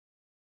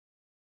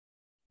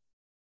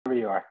whenever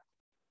you are.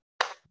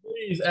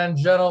 Ladies and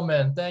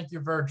gentlemen, thank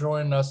you for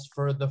joining us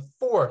for the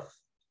fourth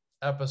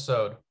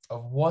episode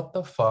of What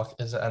the Fuck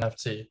is an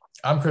NFT?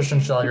 I'm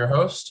Christian Shaw, your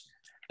host,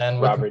 and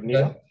with Robert me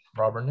today, Neal.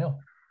 Robert Neal.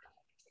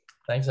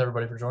 Thanks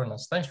everybody for joining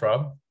us. Thanks,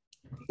 Rob.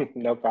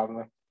 No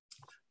problem.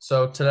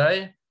 So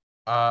today,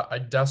 I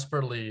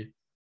desperately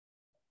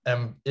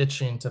am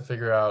itching to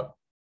figure out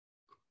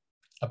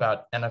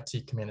about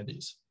NFT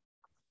communities.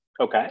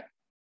 Okay.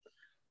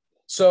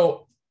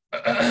 So,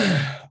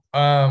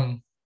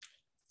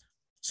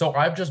 so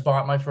I've just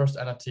bought my first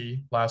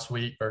NFT last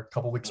week or a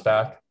couple weeks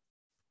back.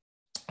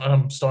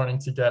 I'm starting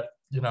to get,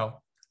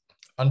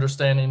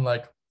 understanding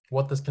like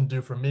what this can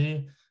do for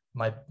me,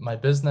 my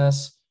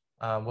business,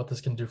 what this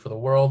can do for the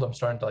world. I'm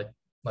starting to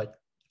like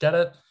get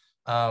it.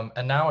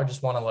 And now I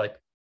just want to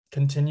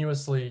continue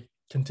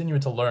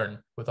to learn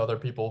with other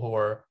people who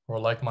are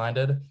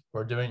like-minded, who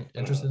are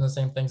interested in the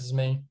same things as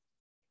me.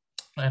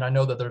 And I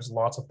know that there's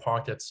lots of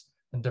pockets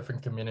in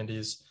different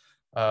communities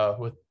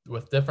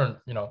with different,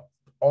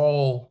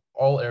 all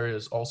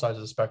areas, all sides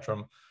of the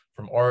spectrum,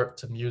 from art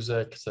to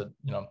music to,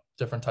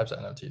 different types of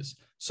NFTs.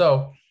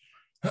 So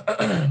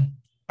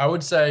I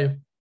would say,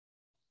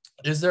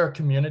 is there a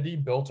community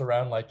built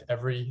around like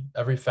every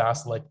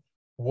fast, like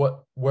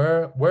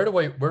where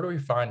do we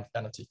find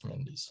NFT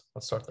communities?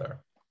 Let's start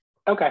there.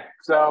 Okay.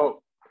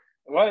 So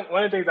one of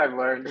the things I've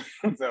learned,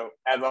 so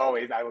as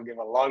always, I will give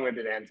a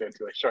long-winded answer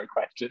to a short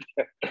question.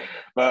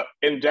 But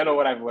in general,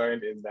 what I've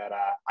learned is that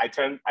I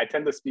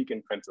tend to speak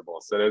in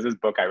principles. So there's this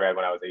book I read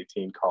when I was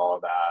 18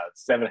 called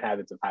 7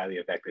 Habits of Highly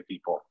Effective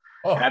People.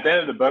 Oh, and at the end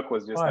of the book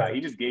was just, fire.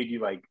 he just gave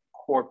you like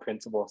core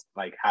principles,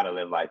 like how to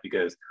live life.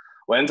 Because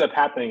what ends up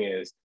happening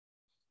is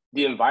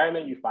the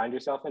environment you find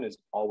yourself in is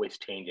always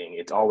changing.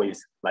 It's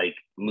always like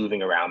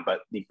moving around,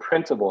 but the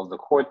principles, the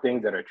core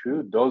things that are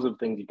true, those are the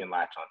things you can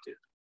latch onto.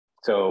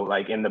 So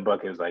like in the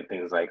book, it was like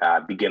things like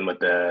begin with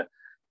the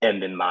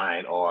end in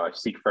mind, or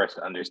seek first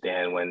to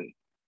understand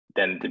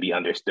then to be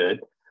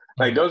understood.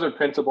 Like those are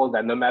principles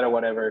that no matter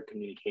whatever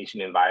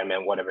communication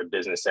environment, whatever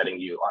business setting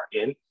you are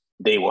in,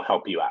 they will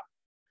help you out.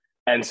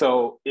 And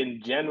so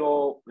in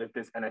general, with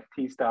this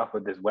NFT stuff,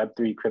 with this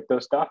Web3 crypto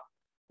stuff,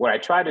 what I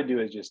try to do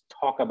is just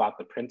talk about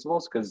the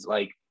principles, because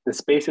like the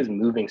space is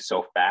moving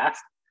so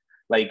fast.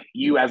 Like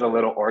you as a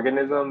little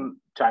organism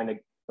trying to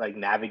like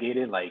navigate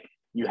it, like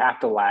you have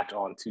to latch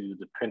onto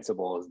the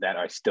principles that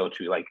are still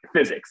true, like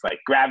physics, like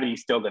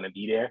gravity's still going to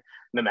be there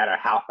no matter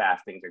how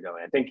fast things are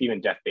going. I think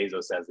even Jeff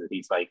Bezos says that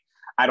he's like,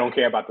 I don't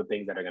care about the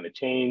things that are going to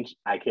change.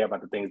 I care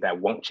about the things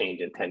that won't change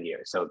in 10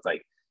 years. So it's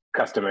like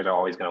customers are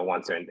always going to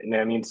want certain, you know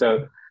what I mean?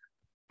 So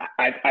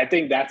I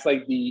think that's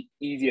like the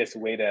easiest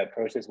way to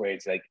approach this, where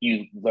it's like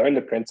you learn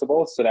the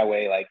principles so that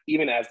way, like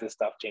even as this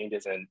stuff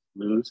changes and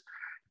moves,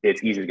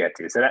 it's easy to get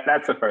to. So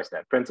that's the first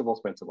step: principles,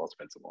 principles,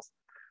 principles.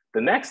 The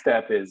next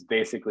step is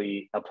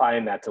basically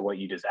applying that to what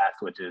you just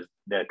asked, which is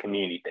the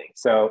community thing.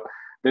 So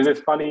there's this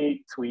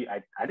funny tweet,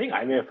 I think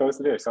I may have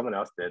posted it or someone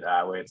else did,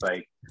 where it's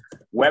like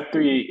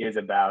Web3 is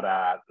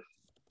about,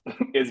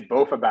 is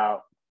both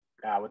about,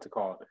 what's it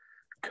called?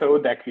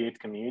 Code that creates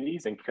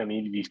communities and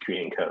communities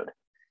creating code.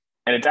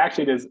 And it's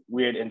actually this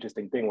weird,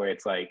 interesting thing where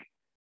it's like,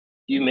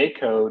 you make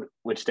code,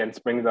 which then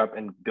springs up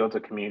and builds a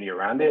community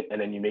around it. And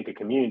then you make a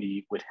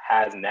community which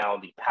has now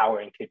the power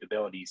and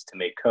capabilities to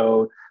make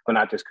code, but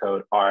not just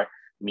code, art,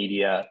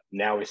 media.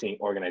 Now we're seeing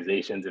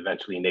organizations,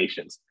 eventually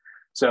nations.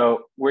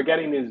 So we're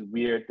getting this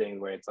weird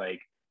thing where it's like,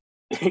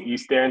 you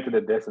stare into the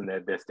abyss and the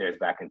abyss stares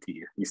back into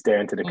you. You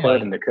stare into the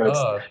code and the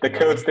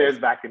code stares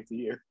back into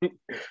you.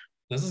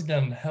 This is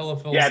getting hella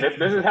philosophical. philosophical.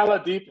 Yeah, this is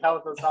hella deep,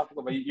 hella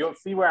philosophical, but you'll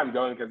see where I'm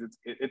going, because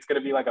it's going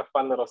to be like a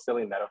fun little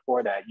silly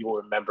metaphor that you will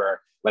remember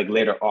like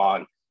later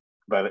on,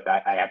 but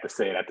I have to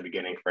say it at the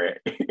beginning for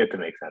it to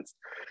make sense.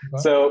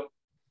 Okay. So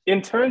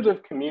in terms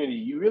of community,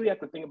 you really have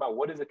to think about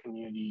what is a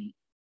community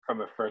from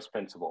a first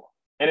principle.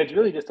 And it's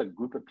really just a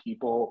group of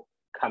people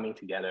coming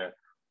together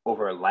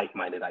over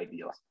like-minded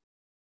ideals.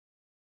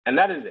 And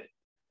that is it.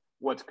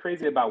 What's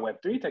crazy about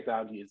Web3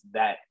 technology is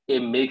that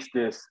it makes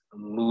this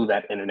move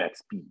at internet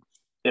speed.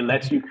 It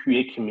lets you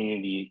create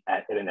community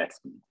at internet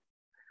speed.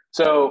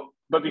 So,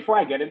 but before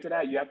I get into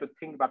that, you have to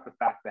think about the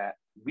fact that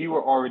we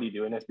were already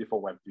doing this before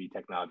Web3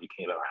 technology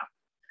came around.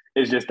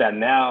 It's just that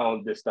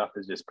now this stuff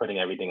is just putting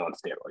everything on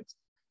steroids.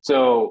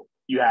 So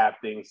you have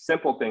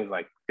simple things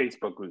like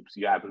Facebook groups,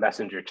 you have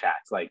messenger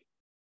chats, like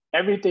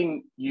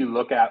everything you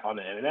look at on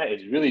the internet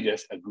is really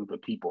just a group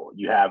of people.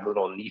 You have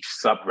little niche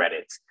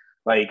subreddits,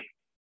 like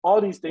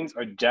all these things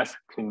are just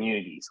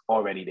communities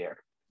already there.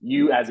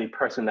 You as a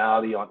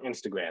personality on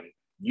Instagram,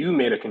 you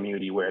made a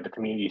community where the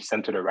community is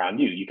centered around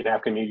you. You can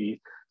have communities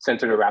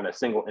centered around a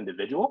single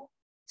individual,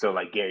 so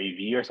like Gary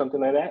Vee or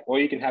something like that, or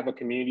you can have a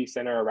community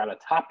centered around a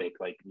topic,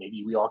 like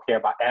maybe we all care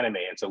about anime,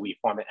 and so we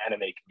form an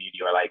anime community,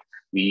 or like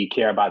we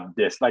care about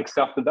this, like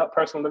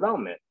personal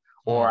development,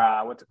 or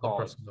what's it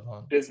called,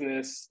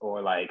 business,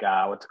 or like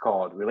what's it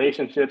called,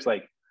 relationships.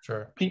 Like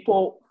sure,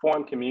 people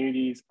form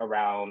communities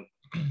around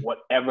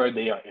whatever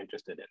they are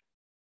interested in.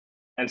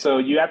 And so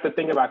you have to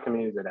think about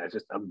communities as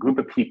just a group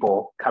of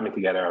people coming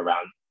together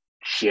around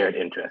shared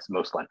interest,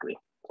 most likely,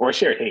 or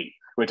shared hate,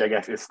 which I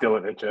guess is still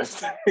an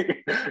interest,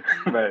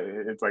 but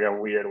it's like a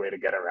weird way to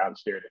get around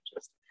shared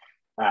interest.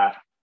 Uh,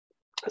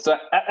 so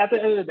at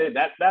the end of the day,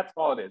 that's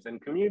all it is.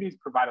 And communities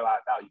provide a lot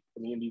of value.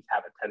 Communities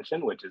have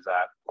attention, which is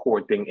a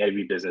core thing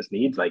every business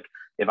needs. Like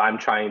if I'm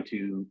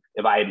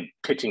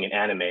pitching an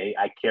anime,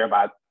 I care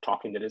about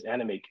talking to this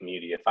anime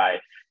community.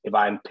 If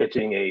I'm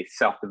pitching a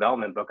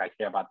self-development book, I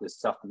care about this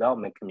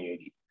self-development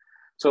community.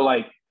 So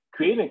like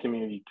creating a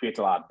community creates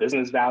a lot of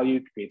business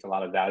value, creates a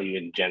lot of value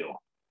in general.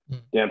 You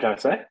know what I'm trying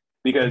to say?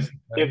 Because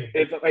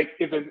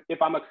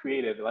if I'm a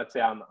creative, let's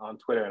say I'm on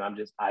Twitter and I'm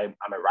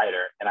a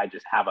writer and I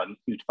just have a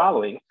huge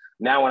following.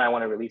 Now, when I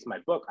want to release my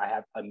book, I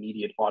have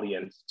immediate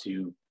audience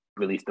to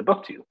release the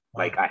book to. Wow.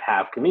 Like I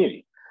have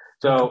community.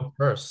 So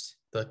first,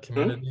 the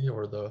community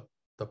or the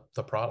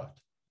product.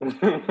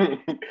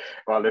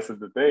 Well, this is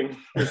the thing.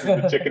 This is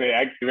the chicken and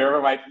egg. Remember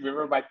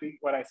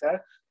what I said?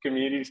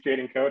 Communities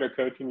creating code, or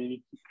code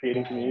community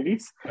creating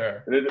communities.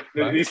 Sure.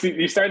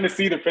 You're starting to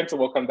see the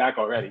principle come back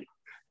already.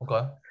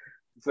 Okay.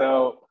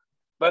 So,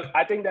 but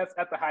I think that's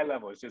at the high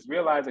level. It's just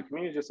realize a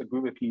community is just a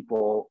group of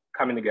people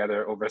coming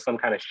together over some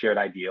kind of shared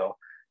ideal,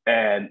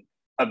 and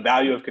a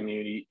value of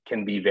community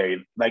can be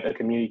very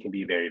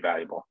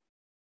valuable.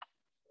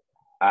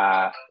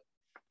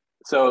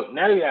 So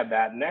now you have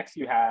that. Next,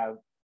 you have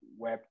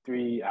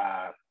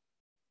Web3.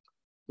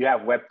 You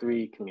have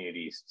Web3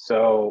 communities.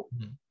 So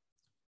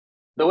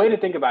the way to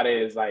think about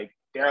it is like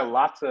there are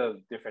lots of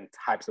different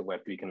types of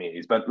Web3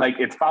 communities, but like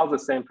it follows the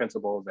same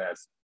principles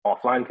as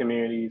offline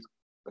communities,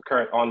 the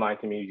current online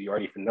community you're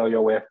already familiar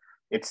with.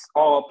 It's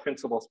all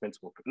principles.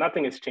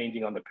 Nothing is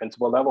changing on the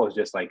principle level. It's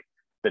just like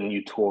the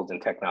new tools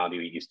and technology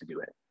we used to do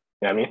it.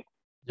 You know what I mean?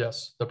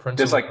 Yes, the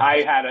principle. Just like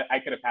I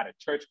could have had a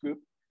church group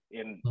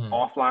in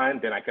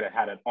offline, then I could have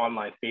had an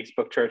online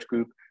Facebook church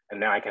group, and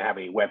now I can have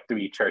a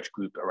Web3 church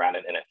group around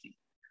an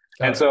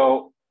NFT.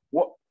 So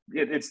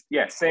it's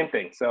same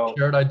thing. So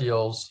shared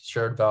ideals,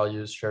 shared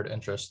values, shared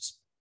interests.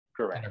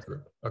 Correct. In a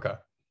group. Okay.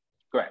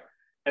 Correct.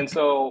 And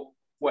so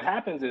what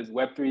happens is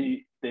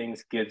Web3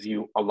 things gives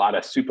you a lot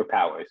of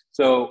superpowers.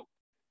 So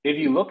if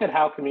you look at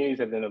how communities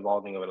have been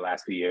evolving over the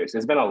last few years,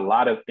 there's been a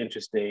lot of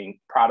interesting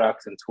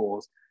products and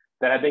tools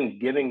that have been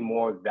giving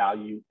more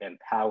value and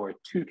power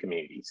to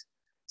communities.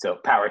 So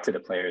power to the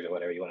players, or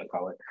whatever you want to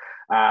call it.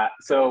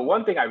 So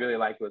one thing I really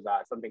liked was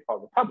something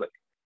called Republic,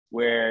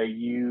 where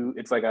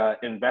it's like an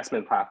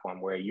investment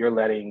platform where you're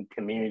letting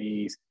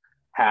communities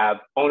have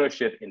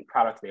ownership in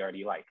products they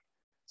already like.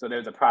 So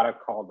there's a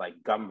product called like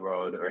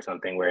Gumroad or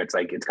something where it's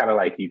kind of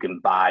like you can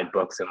buy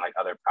books and like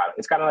other products.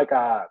 It's kind of like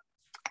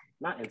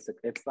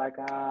it's like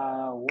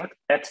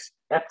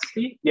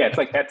Etsy? Yeah, it's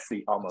like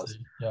Etsy almost,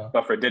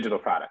 but for digital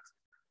products.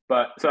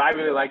 But so I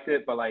really liked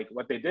it. But like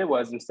what they did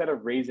was instead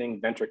of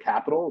raising venture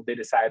capital, they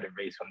decided to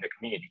raise from their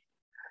community.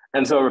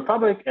 And so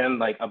Republic and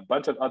like a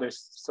bunch of other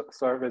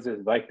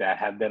services like that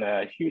have been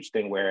a huge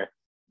thing where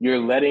you're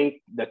letting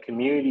the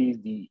communities,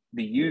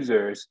 the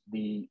users,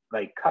 the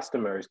like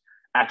customers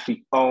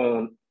actually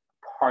own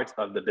parts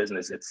of the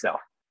business itself.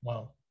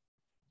 Wow.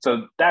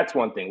 So that's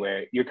one thing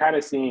where you're kind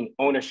of seeing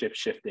ownership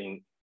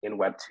shifting in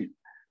Web2,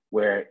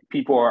 where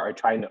people are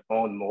trying to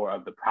own more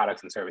of the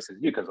products and services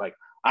because like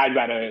I'd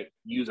rather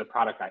use a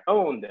product I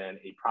own than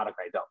a product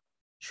I don't.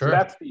 Sure. So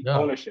that's the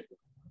ownership.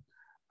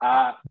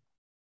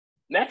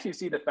 Next, you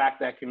see the fact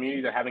that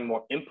communities are having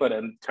more input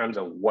in terms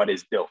of what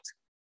is built.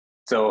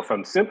 So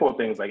from simple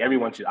things, like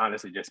everyone should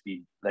honestly just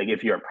be like,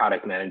 if you're a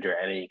product manager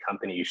at any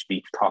company, you should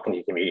be talking to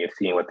your community and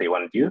seeing what they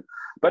want to do.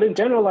 But in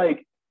general,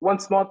 like one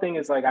small thing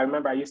is like, I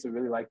remember I used to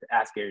really like the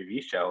Ask Gary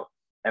Vee show.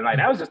 And like,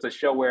 that was just a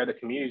show where the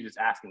community is just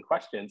asking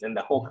questions and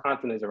the whole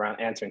content is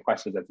around answering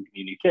questions that the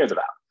community cares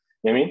about.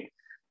 You know what I mean?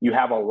 You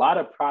have a lot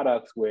of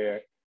products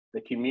where the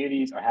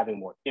communities are having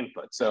more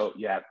input. So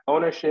you have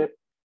ownership,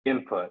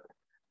 input.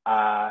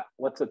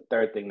 What's the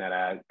third thing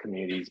that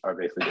communities are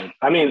basically doing?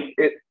 I mean,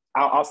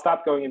 I'll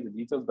stop going into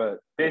details, but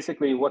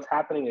basically what's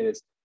happening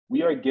is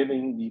we are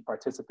giving the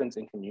participants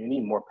in community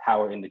more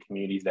power in the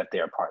communities that they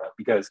are part of.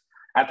 Because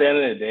at the end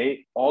of the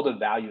day, all the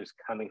value is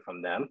coming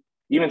from them.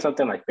 Even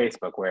something like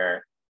Facebook,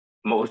 where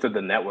most of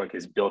the network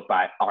is built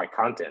by our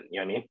content, you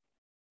know what I mean?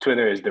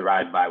 Twitter is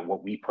derived by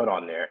what we put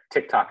on there.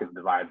 TikTok is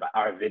derived by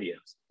our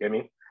videos, you know what I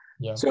mean?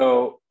 Yeah.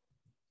 So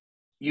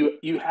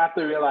you have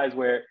to realize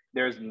where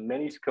there's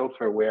many scopes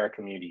for where a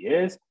community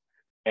is,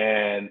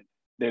 and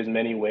there's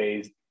many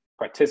ways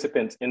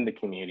participants in the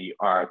community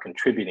are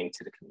contributing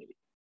to the community.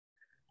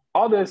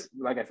 All this,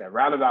 like I said,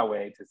 roundabout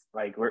way to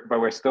like, but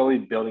we're slowly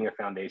building a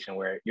foundation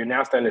where you're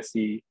now starting to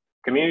see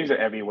communities are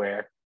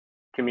everywhere,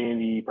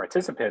 community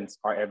participants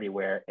are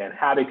everywhere, and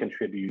how they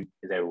contribute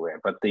is everywhere.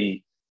 But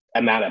the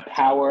amount of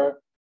power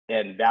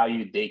and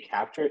value they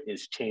capture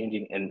is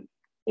changing and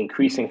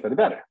increasing for the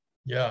better.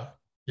 Yeah.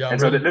 Yeah. And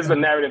so this is the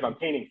narrative I'm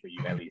painting for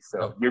you, at least.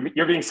 So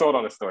you're being sold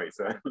on the story.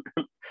 So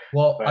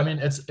well, I mean,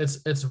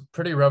 it's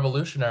pretty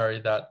revolutionary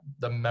that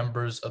the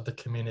members of the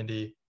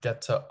community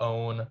get to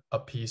own a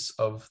piece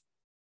of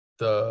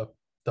the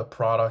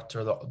product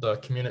or the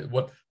community,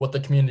 what the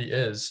community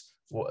is.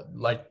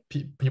 like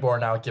people are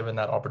now given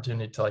that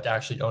opportunity to like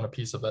actually own a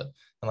piece of it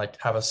and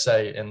like have a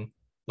say in,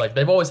 like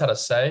they've always had a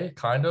say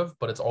kind of,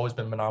 but it's always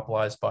been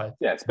monopolized by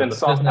it's been the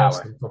soft business,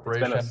 power. the It's been a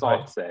corporation, right?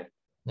 soft say.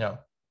 Yeah.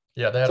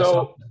 Yeah, they had a So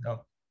soft, yeah.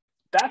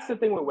 that's the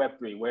thing with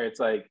Web3, where it's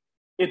like,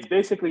 it's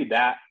basically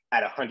that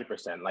at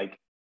 100%. Like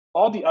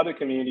all the other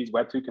communities,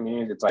 Web2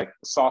 communities, it's like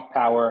soft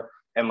power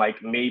and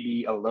like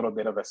maybe a little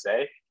bit of a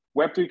say.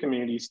 Web3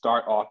 communities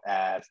start off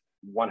as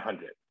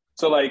 100.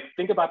 So like,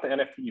 think about the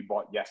NFT you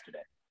bought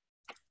yesterday.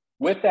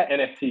 With that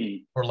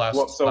NFT, Or last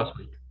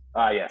week.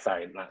 Yeah,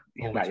 sorry,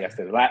 not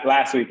yesterday.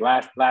 Last week,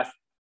 last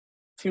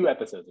 2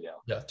 episodes ago.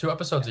 Yeah, 2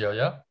 episodes ago.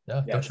 Yeah.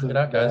 Go check so it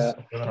out, guys.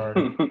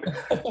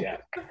 Yeah.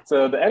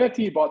 So the NFT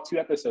you bought 2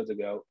 episodes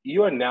ago,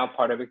 you are now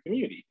part of the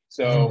community.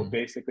 So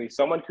basically,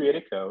 someone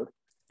created code,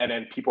 and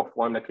then people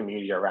formed a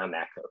community around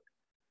that code.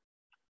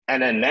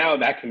 And then now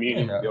that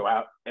community can go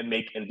out and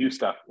make and do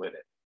stuff with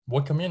it.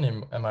 What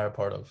community am I a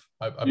part of?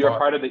 You're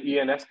part of the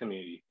ENS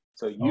community.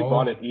 So you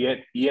bought an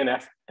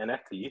ENS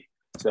NFT.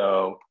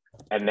 So,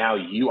 and now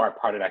you are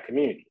part of that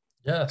community.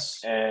 Yes.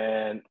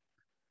 And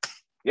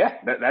yeah,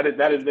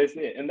 that is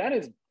basically it. And that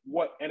is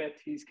what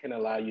NFTs can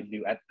allow you to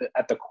do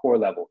at the core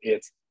level.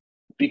 It's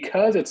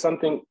because it's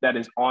something that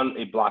is on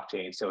a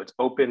blockchain, so it's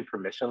open,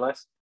 permissionless,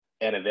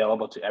 and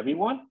available to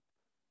everyone.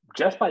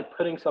 Just by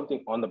putting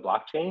something on the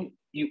blockchain,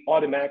 you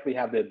automatically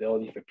have the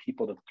ability for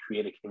people to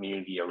create a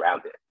community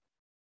around it.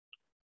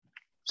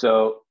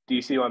 So do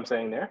you see what I'm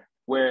saying there?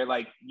 Where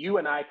like you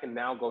and I can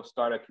now go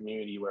start a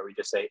community where we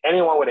just say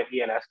anyone with an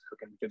ENS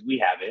token, because we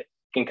have it,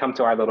 can come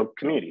to our little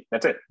community.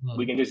 That's it.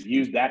 We can just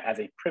use that as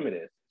a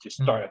primitive to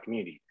start a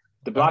community.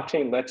 The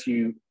blockchain lets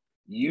you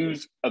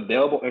use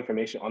available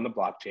information on the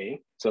blockchain.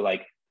 So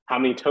like how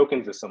many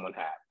tokens does someone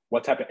have?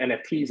 What type of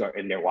NFTs are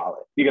in their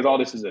wallet? Because all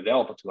this is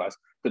available to us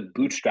to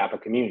bootstrap a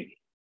community.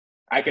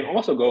 I can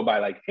also go by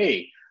like,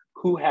 hey,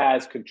 who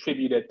has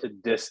contributed to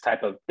this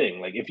type of thing?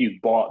 Like if you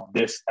bought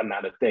this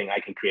amount of thing, I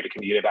can create a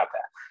community about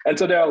that. And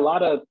so there are a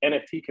lot of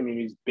NFT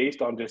communities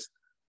based on just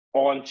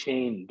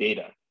on-chain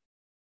data.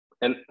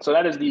 And so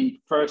that is the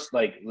first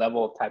like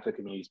level of types of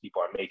communities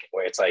people are making,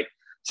 where it's like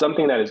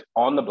something that is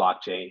on the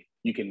blockchain,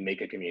 you can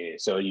make a community.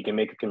 So you can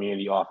make a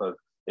community off of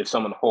if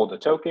someone holds a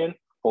token,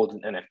 holds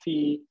an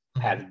NFT,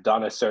 has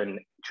done a certain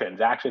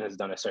transaction, has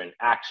done a certain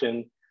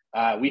action.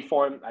 We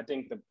formed, I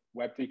think the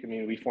Web3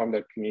 community, we formed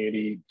a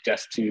community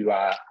just to,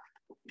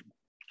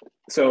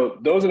 so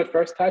those are the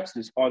first types,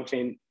 this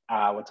on-chain,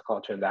 what's it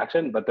called,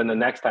 transaction. But then the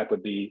next type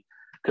would be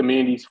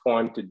communities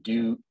formed to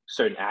do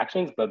certain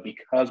actions, but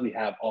because we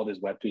have all these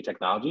Web3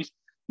 technologies,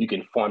 you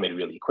can form it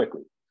really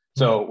quickly.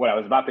 So what I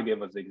was about to give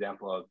was the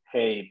example of,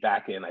 hey,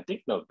 back in, I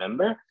think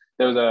November,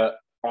 there was a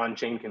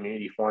on-chain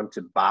community formed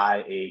to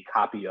buy a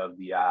copy of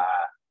the,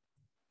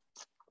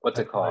 what's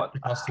it called? The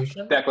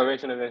Constitution?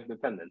 Declaration of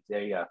Independence.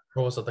 There you go.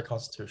 What was it? The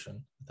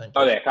Constitution. Thank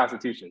you. Oh, yeah,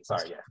 Constitution.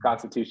 Sorry, yeah,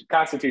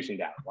 Constitution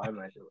down. Why am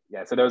I doing?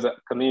 Yeah, so there was a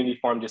community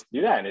formed just to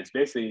do that, and it's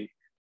basically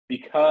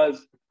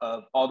because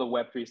of all the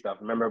Web3 stuff.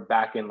 Remember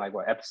back in like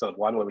episode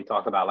 1 where we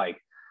talked about like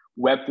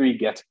Web3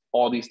 gets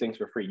all these things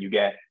for free. You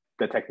get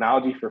the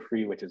technology for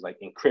free, which is like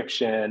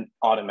encryption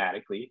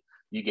automatically.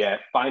 You get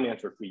finance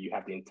for free. You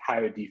have the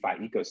entire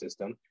DeFi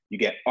ecosystem. You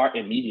get art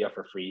and media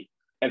for free.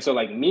 And so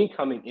like me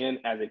coming in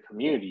as a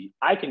community,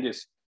 I can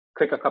just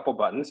click a couple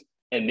buttons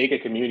and make a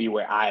community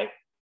where I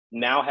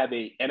now have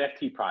a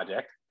NFT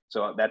project.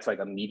 So that's like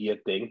a media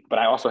thing, but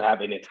I also have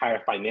an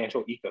entire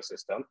financial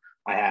ecosystem.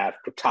 I have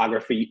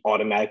cryptography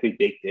automatically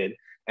baked in,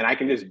 and I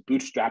can just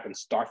bootstrap and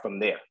start from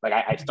there. Like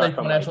I start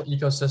from financial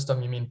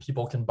ecosystem. You mean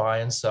people can buy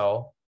and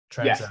sell,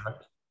 transact? Yes.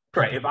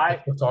 Correct. If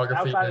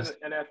outside of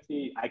an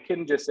NFT, I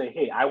couldn't just say,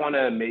 hey, I want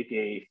to make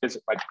a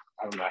physical, like,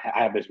 I don't know,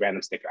 I have this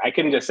random sticker. I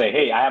couldn't just say,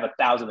 hey, I have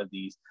 1,000 of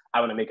these. I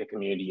want to make a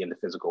community in the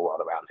physical world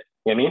around it.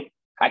 You know what I mean?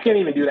 I can't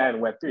even do that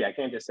in Web3. I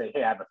can't just say,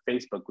 hey, I have a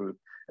Facebook group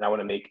and I want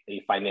to make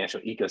a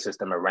financial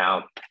ecosystem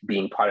around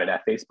being part of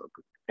that Facebook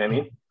group. You know what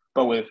I mean?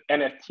 But with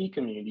NFT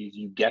communities,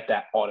 you get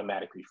that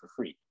automatically for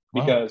free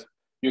because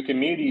your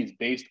community is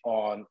based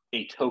on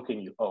a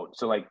token you own.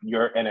 So like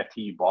your NFT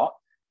you bought,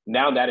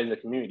 now that is a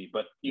community,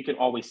 but you can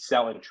always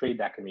sell and trade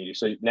that community.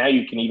 So now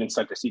you can even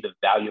start to see the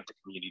value of the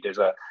community. There's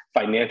a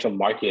financial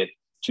market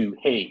to,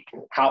 hey,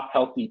 how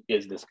healthy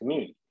is this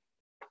community?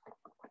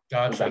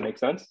 Gotcha. Does that make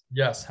sense?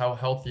 Yes. How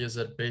healthy is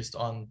it based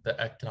on the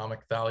economic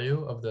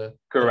value of the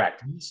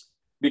correct?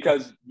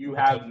 Because you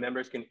have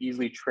members can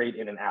easily trade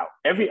in and out.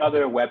 Every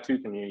other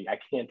Web2 community, I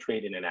can't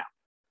trade in and out.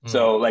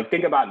 So like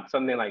think about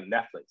something like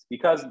Netflix.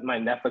 Because my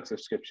Netflix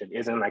subscription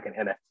isn't like an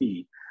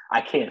NFT,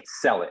 I can't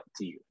sell it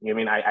to you. You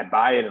know what I mean? I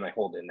buy it and I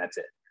hold it and that's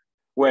it.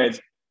 Whereas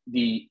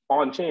the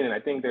on-chain, and I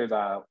think there's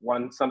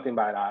something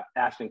by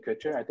Ashton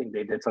Kutcher. I think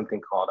they did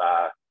something called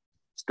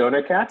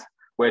Stoner Cats,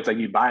 where it's like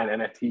you buy an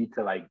NFT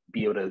to like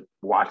be able to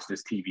watch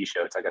this TV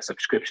show. It's like a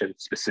subscription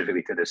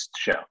specifically to this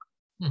show.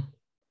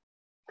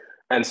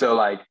 And so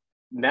like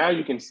now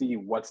you can see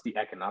what's the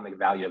economic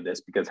value of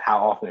this, because how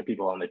often are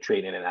people on the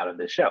trade in and out of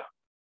this show?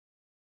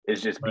 It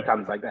just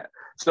becomes like that.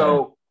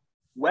 So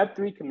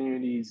Web3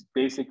 communities,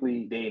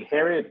 basically they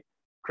inherit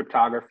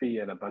cryptography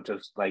and a bunch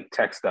of like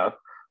tech stuff,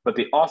 but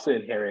they also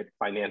inherit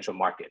financial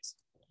markets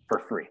for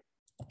free.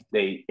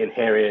 They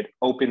inherit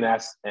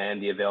openness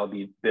and the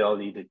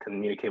ability to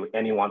communicate with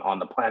anyone on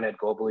the planet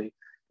globally.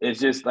 It's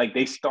just like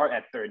they start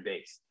at third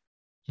base.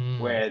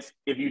 Whereas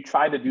if you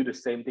try to do the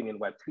same thing in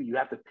Web2, you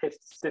have to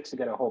stitch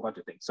together a whole bunch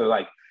of things. So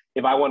like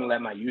if I want to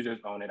let my users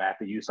own it, I have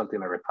to use something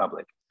like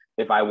Republic.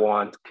 If I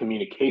want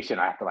communication,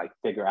 I have to like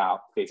figure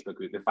out Facebook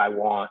group. If I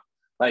want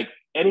like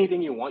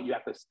anything you want, you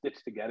have to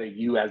stitch together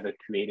you as the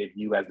creative,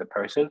 you as the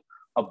person,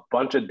 a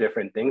bunch of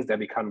different things that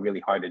become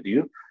really hard to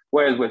do.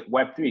 Whereas with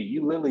Web3,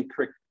 you literally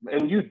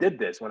and you did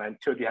this when I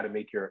showed you how to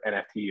make your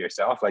NFT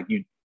yourself. Like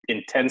you,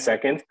 in 10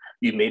 seconds,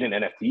 you made an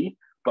NFT,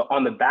 but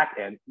on the back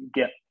end, you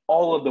get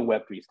all of the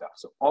Web3 stuff.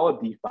 So all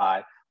of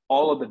DeFi,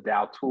 all of the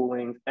DAO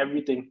tooling,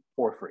 everything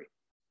for free.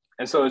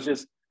 And so it's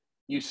just,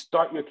 you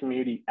start your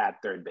community at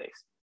third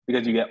base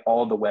because you get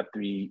all the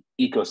Web3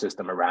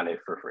 ecosystem around it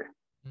for free.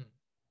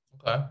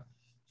 Okay.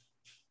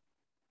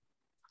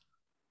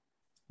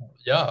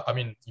 Yeah, I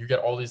mean, you get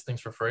all these things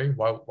for free.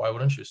 Why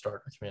wouldn't you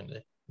start a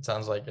community? It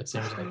seems like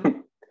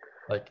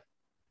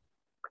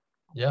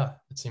yeah,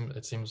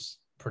 it seems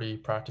pretty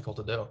practical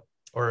to do,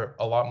 or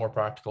a lot more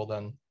practical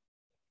than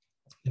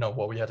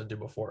what we had to do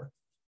before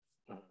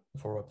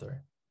Web3.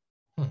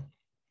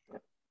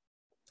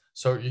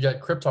 So you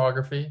get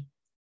cryptography,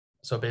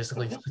 so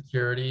basically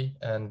security,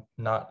 and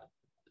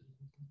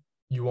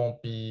you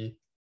won't be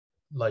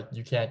like,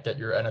 you can't get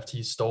your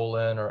NFT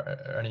stolen or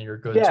any of your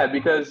goods. Yeah,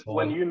 because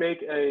when you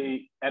make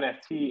a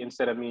NFT,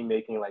 instead of me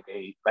making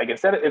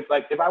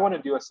if I want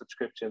to do a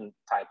subscription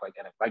type like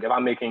if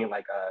I'm making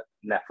like a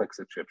Netflix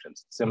subscription,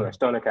 similar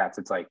Stoner Cats,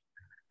 it's like,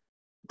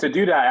 to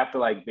do that, I have to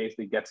like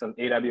basically get some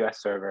AWS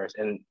servers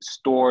and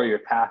store your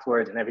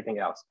passwords and everything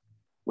else.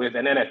 With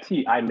an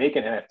NFT, I make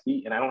an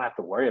NFT and I don't have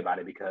to worry about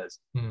it because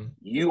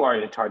you are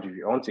in charge of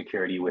your own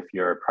security with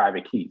your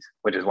private keys,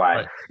 which is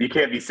why you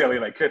can't be silly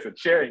like Chris and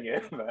sharing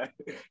it. But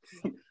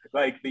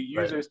like the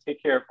users take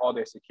care of all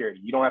their security.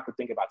 You don't have to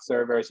think about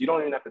servers. You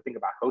don't even have to think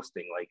about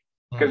hosting, like,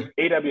 because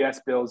AWS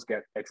bills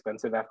get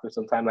expensive after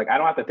some time. Like I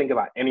don't have to think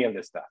about any of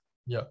this stuff.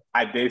 Yeah.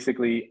 I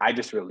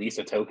just release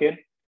a token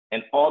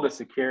and all the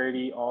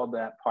security, all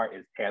that part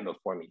is handled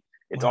for me.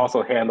 It's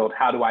also handled,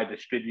 how do I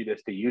distribute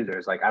this to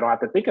users? Like, I don't have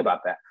to think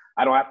about that.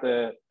 I don't have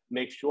to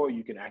make sure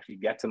you can actually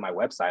get to my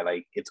website.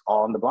 Like, it's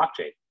all on the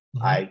blockchain.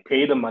 I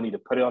pay the money to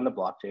put it on the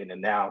blockchain,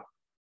 and now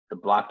the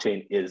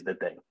blockchain is the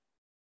thing.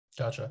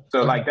 Gotcha.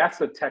 So like, that's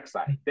the tech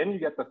side. Then you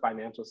get the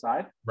financial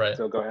side. Right.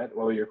 So go ahead.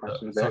 What were your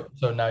questions there?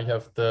 So now you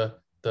have the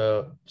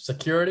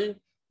security,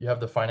 you have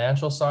the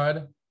financial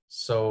side.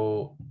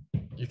 So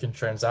you can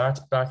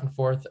transact back and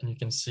forth, and you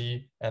can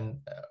see and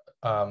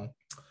kind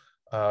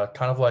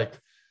of like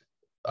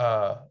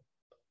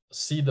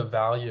see the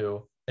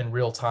value in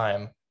real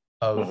time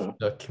of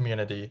the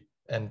community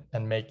and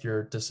make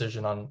your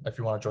decision on if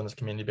you want to join this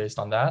community based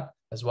on that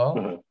as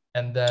well.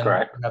 And then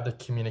you have the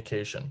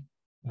communication,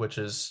 which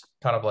is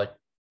kind of like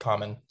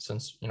common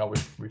since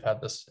we've had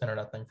this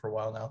internet thing for a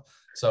while now.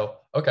 So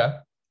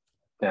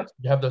yeah,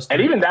 you have those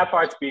and even that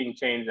part's being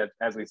changed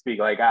as we speak.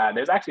 Like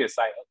there's actually a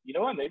site, you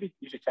know what, maybe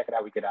you should check it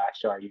out. We could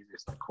show our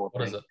users some cool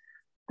things. What is it?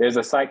 There's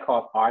a site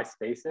called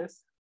rspaces.xyz,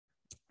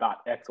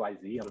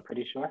 I'm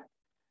pretty sure.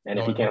 And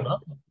if you can,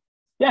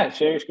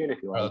 share your screen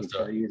if you want. You can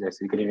show users.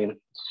 So you can even,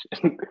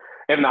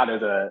 if not,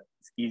 there's a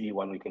easy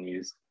one we can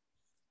use.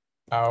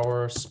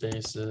 Our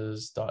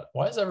spaces.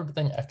 Why is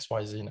everything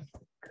XYZ now?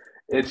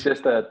 It's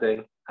just a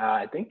thing.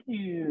 I think did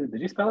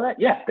you spell that?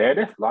 Yeah, there it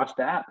is. Launch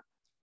the app.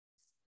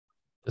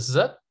 This is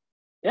it?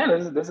 Yeah,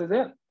 this is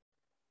it.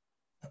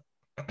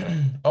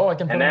 Oh, I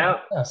can put it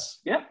now. Yes.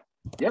 Yeah.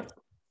 Yep.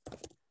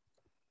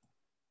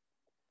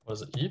 What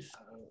is it, ETH?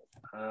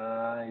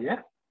 Yeah.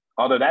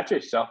 Although that's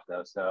yourself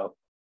though, so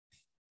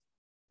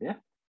yeah.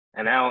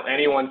 And now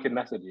anyone can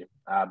message you,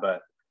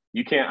 but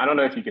you can't. I don't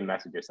know if you can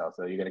message yourself.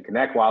 So you're gonna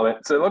connect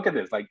wallet. So look at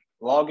this. Like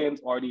login's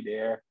already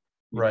there.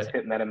 You just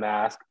hit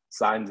MetaMask,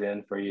 signs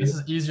in for you. This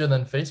is easier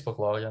than Facebook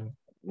login.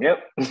 Yep.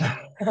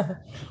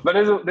 But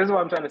this is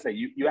what I'm trying to say.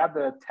 You have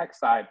the tech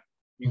side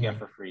you get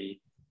for free.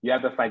 You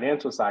have the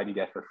financial side you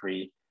get for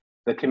free.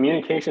 The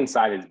communication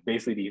side is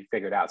basically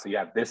figured out. So you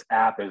have this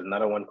app. There's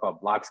another one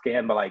called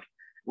BlockScan, but like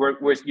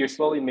you're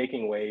slowly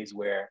making ways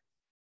where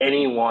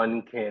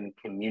anyone can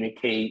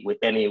communicate with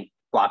any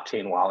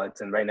blockchain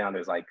wallets. And right now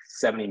there's like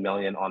 70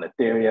 million on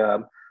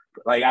Ethereum.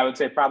 Like I would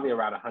say probably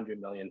around 100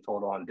 million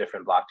total on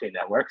different blockchain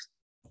networks.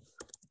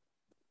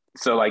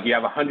 So like you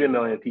have 100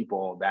 million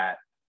people that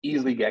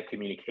easily get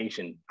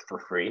communication for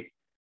free.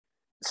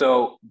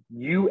 So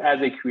you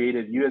as a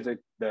creative,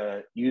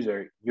 the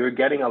user, you're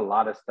getting a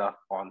lot of stuff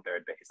on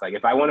third base. Like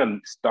if I want to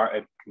start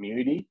a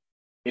community,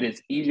 it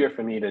is easier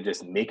for me to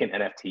just make an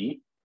NFT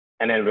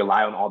and then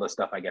rely on all the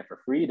stuff I get for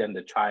free than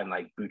to try and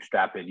like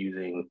bootstrap it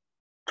using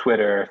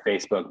Twitter,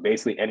 Facebook,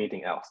 basically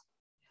anything else.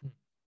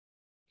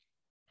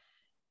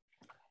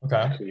 Okay.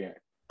 Actually, yeah.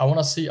 I want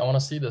to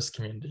see this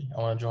community. I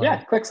want to join.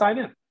 Yeah, click sign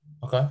in.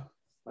 Okay.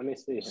 Let me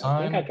see.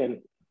 I think I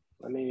can.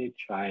 Let me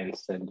try and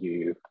send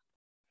you.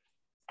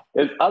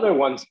 There's other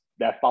ones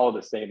that follow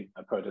the same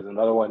approach. There's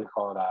another one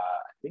called I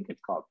think it's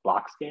called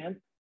BlockScan.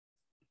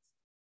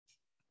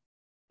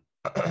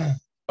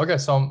 Okay,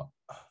 so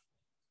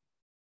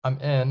I'm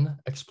in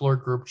explore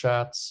group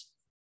chats,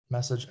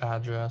 message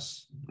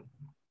address.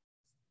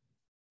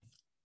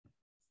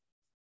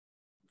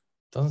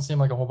 Doesn't seem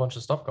like a whole bunch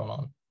of stuff going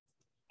on.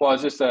 Well,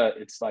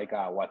 it's like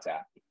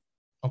WhatsApp.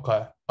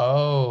 Okay.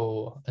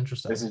 Oh,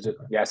 interesting. This is just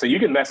yeah. So you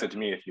can message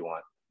me if you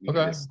want. You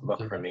Okay. can just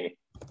look for me.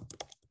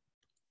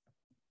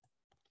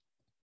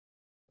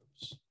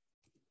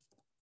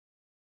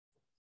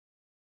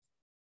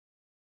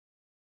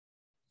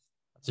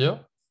 That's you?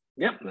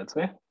 Yep, that's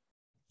me.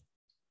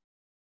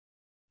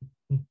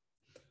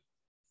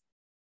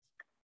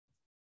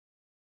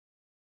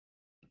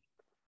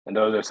 And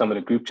those are some of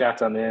the group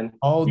chats I'm in.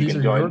 Oh, you these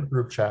can are join. your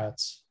group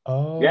chats.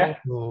 Oh. Yeah,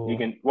 you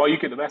can. Well, you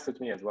can message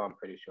me as well. I'm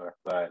pretty sure.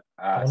 But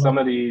some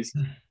know. of these,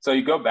 so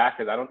you go back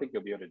because I don't think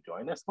you'll be able to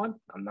join this one.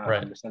 I'm not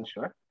 100%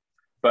 sure.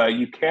 But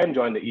you can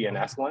join the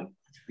ENS one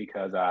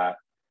because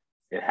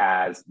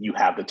you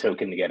have the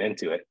token to get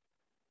into it.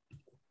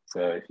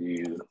 So if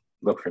you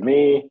look for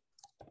me.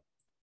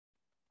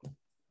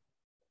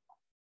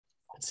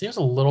 It seems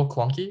a little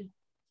clunky,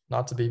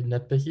 not to be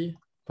nitpicky,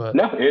 but.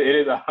 No, it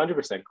is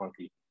 100%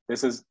 clunky.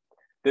 This is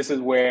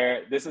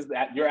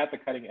you're at the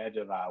cutting edge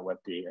of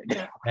Web3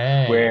 right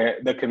now, where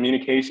the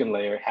communication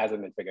layer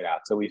hasn't been figured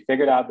out. So we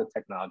figured out the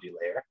technology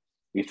layer.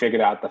 We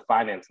figured out the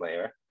finance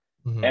layer.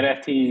 Mm-hmm.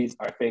 NFTs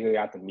are figuring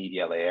out the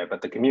media layer,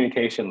 but the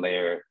communication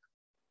layer,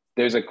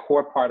 there's a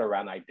core part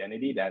around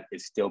identity that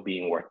is still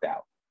being worked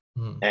out.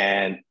 Mm-hmm.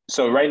 And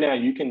so right now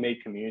you can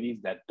make communities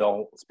that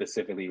don't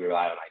specifically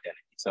rely on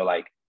identity. So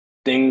like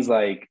things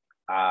like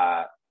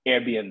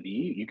Airbnb,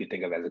 you could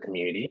think of as a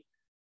community,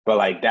 but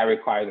like that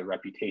requires a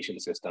reputation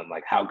system,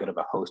 like how good of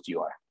a host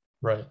you are.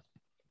 Right.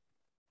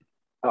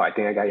 Oh, I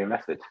think I got your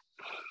message.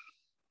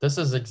 This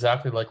is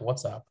exactly like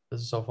WhatsApp.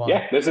 This is so fun.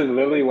 Yeah, this is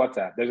literally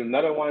WhatsApp. There's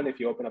another one if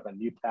you open up a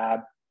new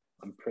tab.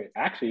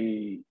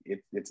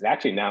 It's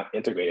actually now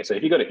integrated. So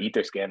if you go to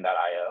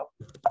etherscan.io.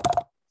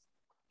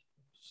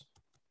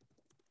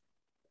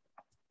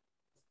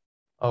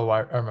 Oh,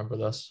 I remember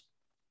this.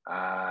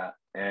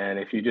 And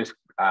if you just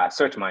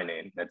search my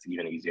name, that's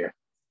even easier.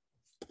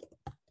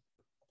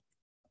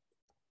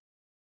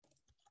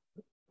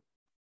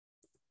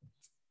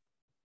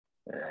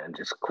 And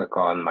just click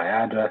on my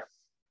address.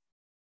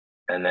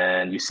 And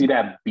then you see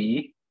that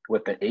B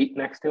with the 8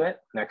 next to it,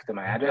 next to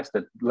my address,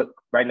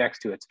 right next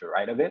to it, to the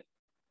right of it.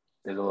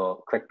 There's a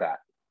little, click that.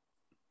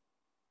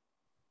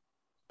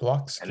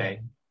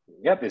 BlockScan.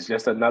 Yep, it's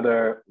just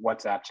another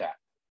WhatsApp chat.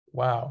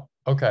 Wow.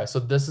 Okay, so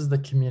this is the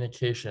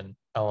communication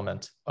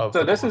element of.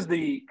 So this is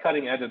the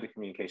cutting edge of the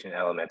communication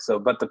element. So,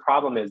 but the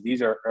problem is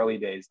these are early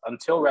days.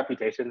 Until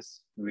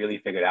reputation's really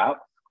figured out,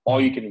 all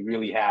you can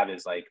really have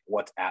is like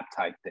WhatsApp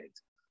type things.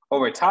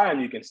 Over time,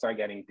 you can start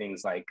getting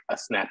things like a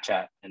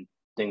Snapchat and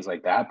things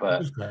like that.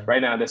 But right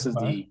now, this is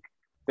the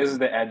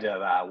edge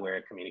of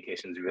where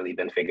communication's really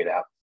been figured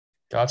out.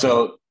 Gotcha.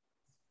 So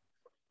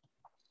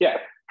yeah,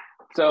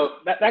 so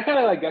that kind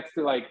of like gets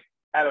to like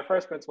at a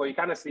first principle, you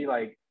kind of see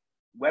like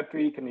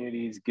Web3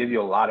 communities give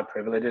you a lot of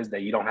privileges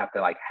that you don't have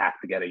to like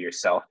hack together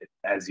yourself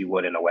as you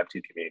would in a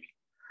Web2 community.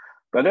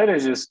 But then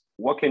it's just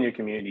what can your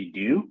community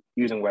do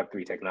using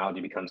Web3 technology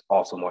becomes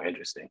also more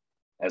interesting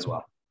as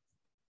well.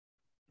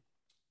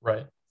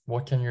 Right.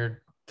 What can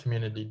your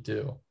community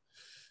do?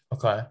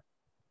 Okay.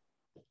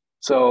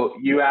 So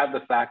you have the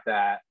fact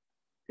that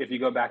if you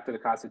go back to the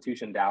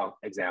Constitution DAO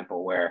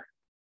example, where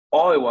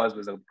all it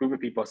was a group of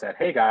people said,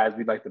 hey guys,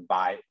 we'd like to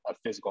buy a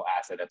physical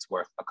asset that's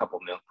worth a couple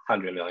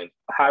 $100 million,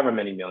 however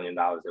many $1 million it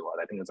was.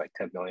 I think it was like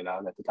 $10 million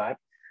at the time.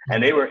 Mm-hmm.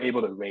 And they were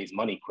able to raise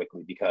money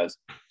quickly because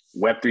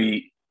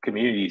Web3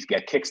 communities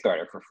get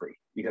Kickstarter for free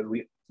because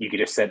you could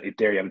just send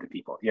Ethereum to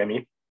people. You know what I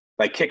mean?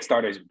 Like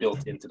Kickstarter is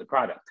built into the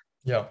product.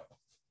 Yeah.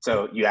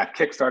 So you have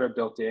Kickstarter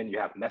built in, you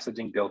have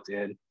messaging built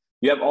in,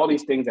 you have all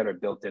these things that are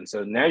built in.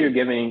 So now you're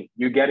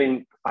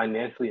getting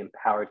financially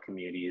empowered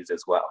communities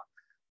as well.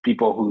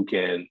 People who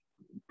can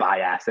buy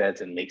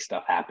assets and make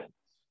stuff happen.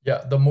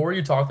 Yeah, the more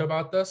you talk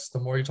about this, the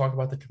more you talk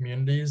about the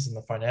communities and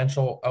the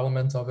financial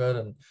element of it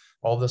and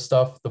all this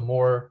stuff, the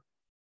more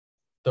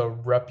the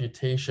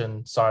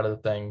reputation side of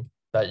the thing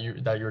that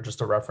you're just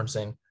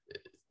referencing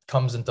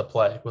comes into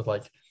play with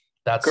like,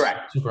 that's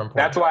correct. Super important.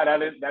 That's why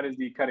that is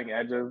the cutting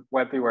edge of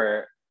Web3,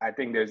 where I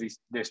think there's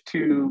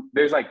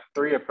like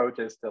 3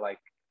 approaches to like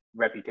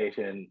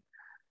reputation.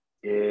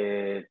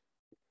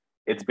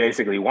 It's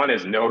basically, one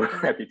is no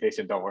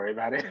reputation, don't worry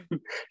about it,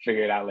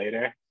 figure it out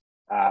later,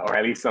 or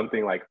at least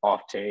something like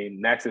off-chain.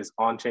 Next is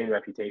on-chain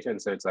reputation.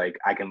 So it's like,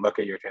 I can look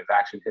at your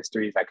transaction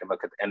histories, I can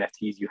look at the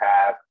NFTs you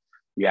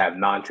have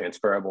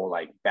non-transferable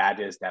like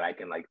badges that I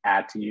can like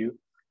add to you.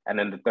 And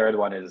then the third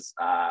one is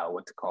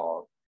what's it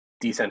called?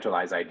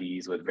 Decentralized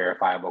IDs with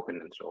verifiable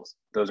credentials.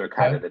 Those are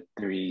kind of the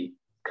 3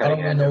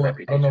 cutting edge of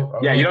reputation.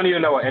 You don't need to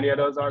know what any of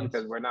those are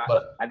because we're not,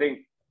 I think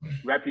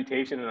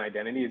reputation and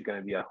identity is going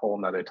to be a whole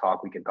nother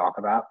talk we can talk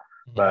about.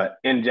 Mm-hmm. But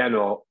in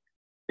general,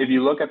 if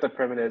you look at the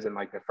primitives and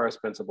like the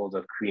first principles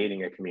of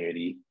creating a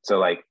community, so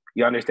like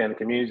You understand the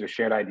communities are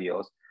shared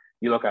ideals.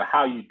 You look at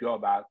how you go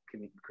about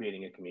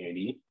creating a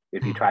community.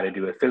 If you try to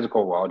do a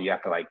physical world, you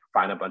have to like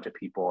find a bunch of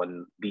people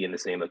and be in the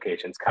same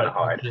location. It's kind of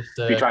hard.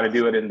 If you try to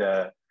do it in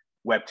the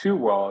Web2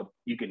 world,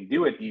 you can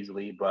do it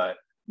easily, but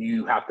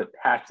you have to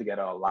patch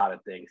together a lot of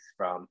things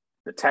from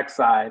the tech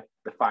side,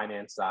 the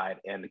finance side,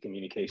 and the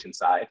communication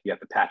side. You have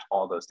to patch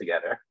all those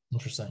together.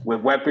 Interesting.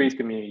 With Web3's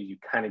community, you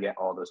kind of get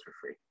all those for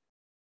free.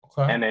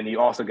 Okay. And then you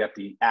also get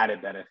the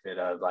added benefit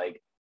of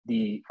like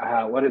the,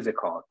 what is it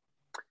called?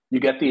 You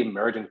get the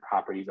emergent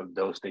properties of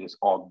those things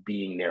all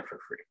being there for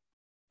free.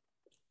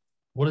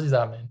 What does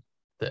that mean?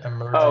 The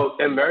emergent? Oh,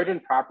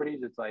 emergent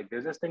properties. It's like,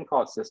 there's this thing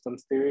called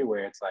systems theory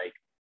where it's like,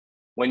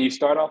 when you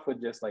start off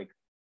with just like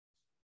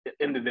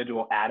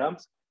individual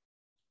atoms,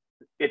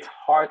 it's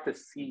hard to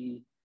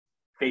see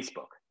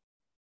Facebook.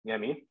 You know what I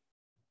mean?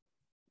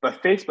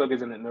 But Facebook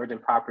is an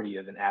emergent property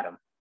of an atom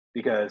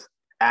because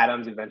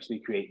atoms eventually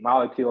create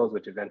molecules,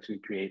 which eventually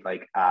create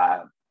like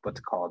what's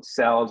called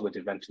cells, which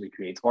eventually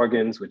creates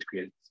organs, which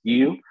creates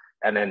you.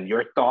 And then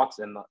your thoughts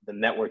and the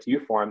networks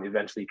you form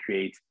eventually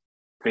creates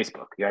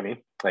Facebook. You know what I mean?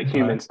 Like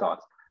humans'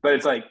 thoughts. But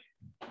it's like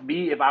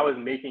me, if I was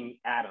making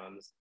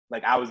atoms,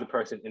 like I was the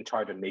person in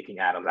charge of making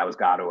atoms, I was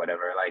God or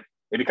whatever, like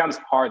it becomes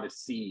hard to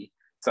see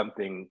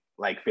something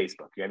like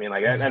Facebook. You know what I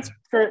mean? Like that's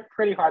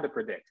pretty hard to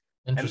predict.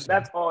 And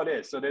that's all it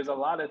is. So there's a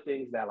lot of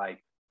things that like,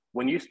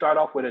 when you start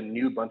off with a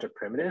new bunch of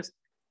primitives,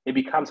 it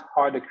becomes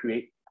hard to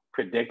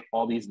predict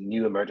all these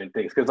new emergent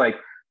things. Because like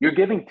you're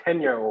giving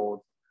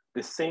 10-year-olds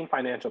the same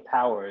financial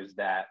powers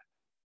that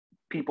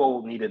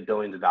people needed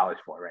billions of dollars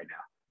for right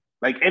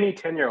now. Like any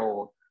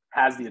 10-year-old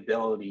has the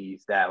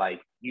abilities that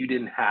like you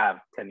didn't have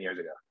 10 years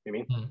ago. You know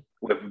what I mean?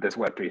 With this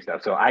Web3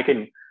 stuff. So I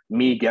can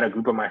get a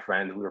group of my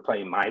friends. We were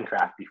playing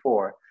Minecraft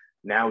before.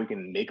 Now we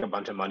can make a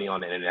bunch of money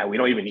on the internet. We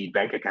don't even need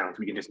bank accounts.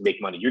 We can just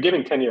make money. You're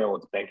giving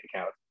 10-year-olds bank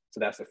accounts. So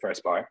that's the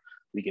first part.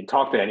 We can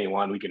talk to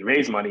anyone. We can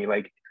raise money.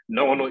 Like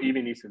no one will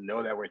even need to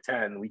know that we're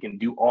 10. We can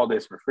do all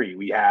this for free.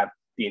 We have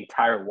the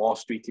entire Wall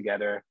Street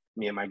together.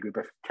 Me and my group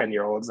of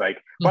 10-year-olds.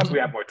 Like once we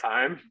have more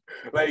time,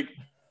 like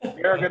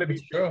there are going to be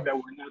things that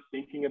we're not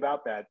thinking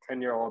about that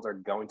 10-year-olds are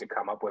going to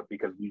come up with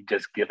because we've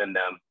just given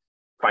them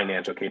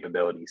financial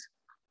capabilities.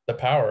 The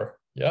power.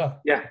 Yeah.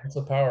 It's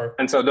the power.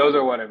 And so those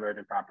are what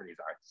emergent properties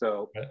are.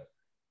 So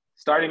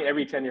starting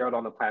every 10-year-old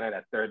on the planet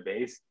at third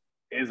base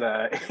is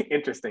a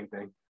interesting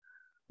thing.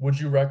 Would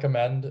you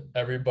recommend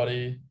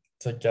everybody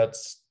to get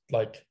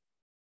like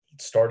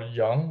started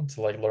young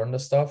to like learn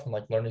this stuff and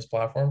like learn these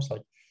platforms?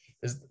 Like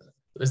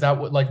is that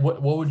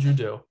what would you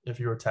do if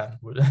you were 10?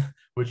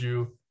 Would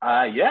you?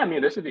 Yeah, I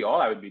mean, this would be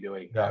all I would be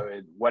doing. I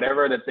would,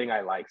 whatever the thing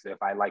I like. So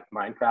if I like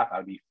Minecraft, I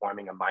would be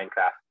forming a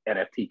Minecraft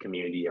NFT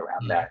community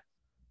around that.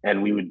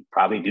 And we would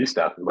probably do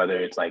stuff, whether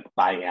it's like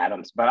buying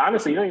atoms. But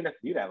honestly, you don't even have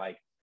to do that. Like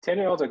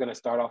 10-year-olds are going to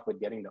start off with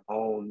getting to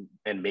own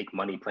and make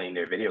money playing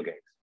their video games.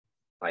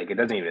 Like it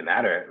doesn't even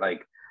matter.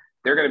 Like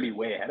they're going to be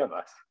way ahead of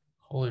us.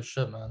 Holy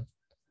shit, man.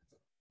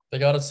 They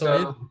got it so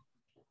easy.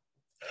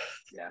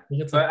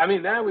 Yeah. But I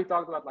mean, now we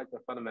talked about like the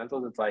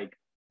fundamentals. It's like,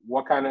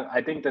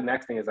 I think the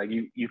next thing is like,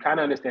 you kind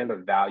of understand the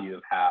value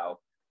of how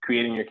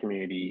creating your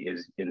community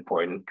is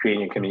important.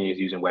 Creating your communities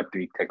using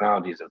Web3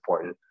 technology is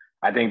important.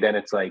 I think then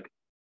it's like,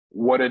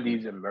 what are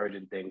these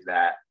emergent things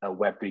that a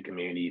Web3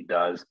 community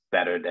does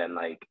better than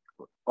like,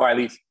 or at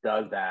least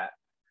does that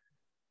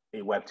a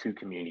Web2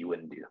 community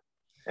wouldn't do?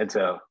 And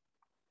so,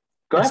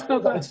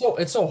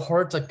 it's so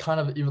hard to kind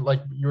of, even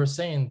like you were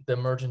saying, the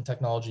emergent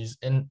technologies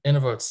in and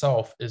of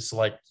itself is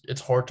like,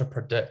 it's hard to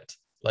predict.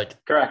 Like,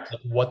 correct,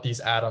 what these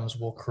atoms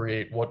will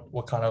create,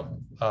 what kind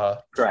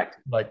of correct.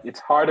 Like it's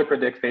hard to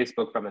predict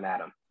Facebook from an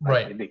atom. Like,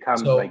 right. It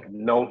becomes like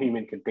no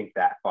human can think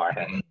that far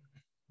ahead.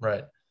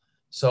 Right.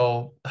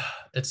 So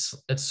it's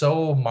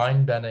so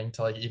mind-bending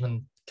to like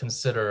even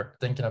consider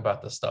thinking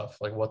about this stuff,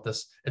 like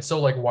it's so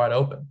like wide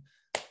open.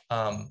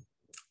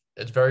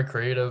 It's very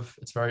creative,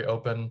 it's very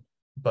open,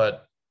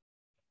 but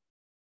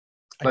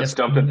let's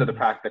jump into the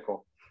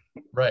practical.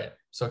 Right.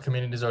 So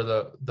communities are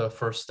the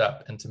first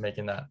step into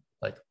making that,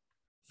 like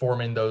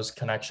forming those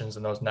connections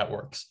and those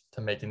networks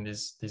to making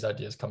these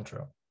ideas come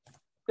true.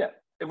 Yeah.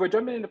 If we're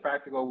jumping into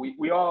practical,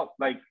 we all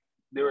like,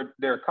 there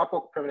are a couple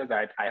of primitives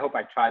that I hope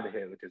I tried to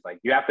hit, which is like,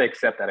 you have to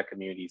accept that a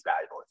community is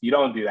valuable. If you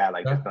don't do that,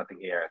 like there's nothing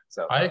here.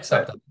 So I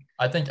accept that.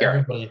 I think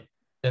everybody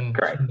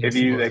correct. If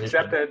you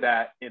accepted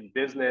that in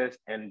business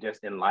and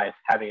just in life,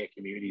 having a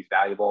community is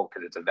valuable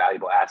because it's a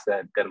valuable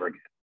asset, then we're good.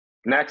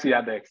 Next, you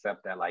have to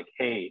accept that like,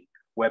 hey,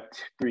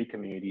 Web3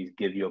 communities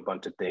give you a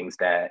bunch of things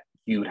that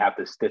you would have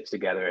to stitch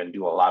together and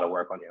do a lot of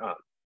work on your own.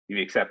 If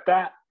you accept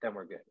that, then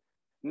we're good.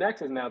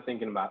 Next is now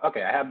thinking about,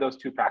 okay, I have those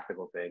two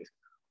practical things.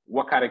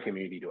 What kind of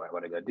community do I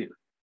want to go do? You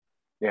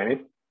know what I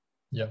mean?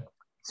 Yeah.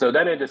 So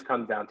then it just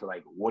comes down to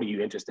like, what are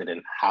you interested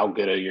in? How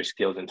good are your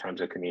skills in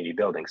terms of community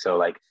building? So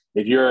like,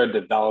 if you're a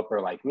developer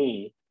like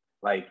me,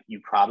 like you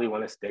probably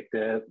want to stick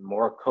to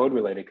more code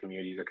related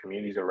communities or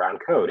communities around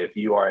code. If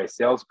you are a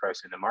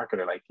salesperson, a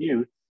marketer like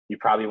you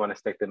probably want to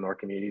stick to more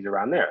communities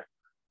around there.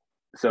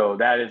 So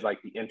that is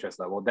like the interest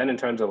level. Then in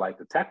terms of like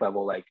the tech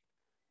level, like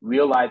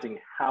realizing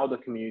how the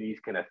communities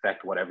can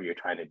affect whatever you're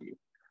trying to do.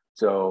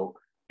 So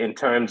in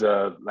terms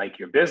of like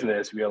your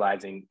business,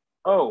 realizing,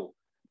 oh,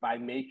 by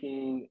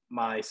making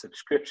my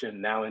subscription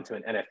now into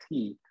an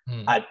NFT,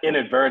 I've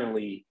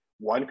inadvertently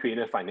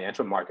created a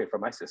financial market for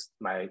my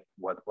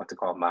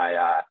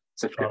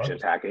subscription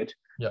package.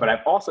 Yeah. But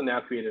I've also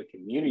now created a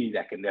community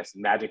that can just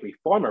magically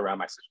form around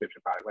my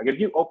subscription product. Like if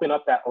you open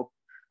up that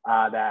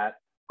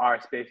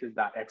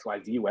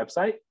rspaces.xyz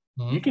website,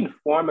 you can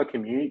form a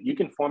community, you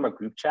can form a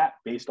group chat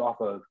based off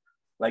of,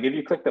 like if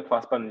you click the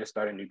plus button to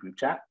start a new group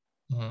chat,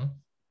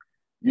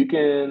 you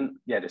can,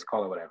 just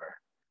call it whatever.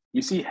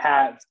 You see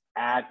hats,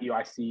 add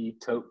ERC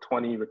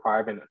 20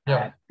 requirement,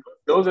 add,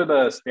 those are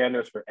the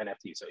standards for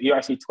NFT. So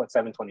ERC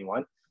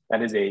 721,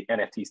 that is a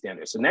NFT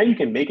standard. So now you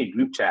can make a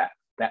group chat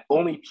that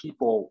only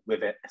people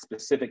with a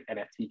specific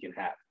NFT can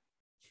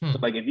have. So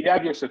like if you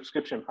have your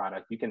subscription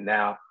product, you can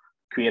now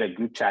create a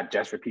group chat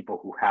just for people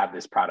who have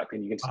this product,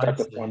 and you can start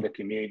to form the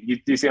community.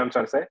 Do you see what I'm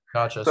trying to say?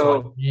 Gotcha.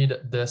 So I need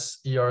this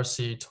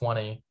ERC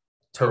 20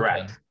 token.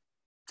 Correct.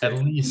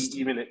 At least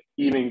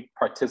even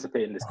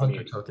participate in this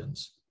community.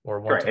 Tokens or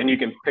one. Correct. And you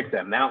can pick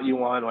the amount you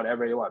want,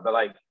 whatever you want. But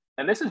like,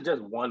 and this is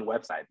just one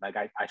website. Like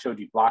I showed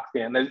you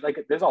Blockscan.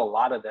 There's a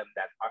lot of them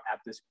that are at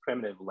this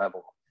primitive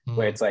level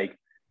where it's like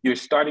you're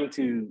starting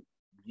to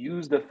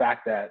use the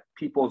fact that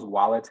people's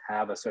wallets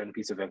have a certain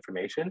piece of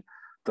information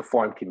to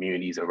form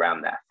communities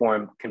around that,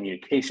 form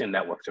communication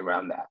networks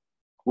around that.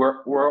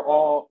 We're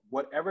all,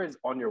 whatever is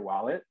on your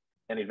wallet,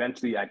 and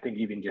eventually I think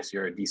even just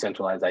your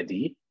decentralized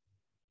ID,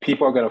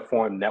 people are going to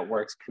form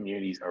networks,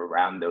 communities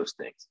around those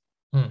things.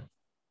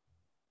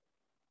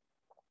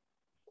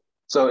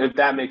 So if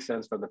that makes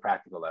sense from the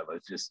practical level,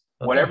 it's just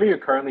whatever you're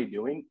currently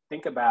doing,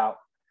 think about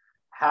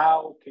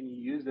how can you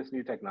use this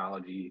new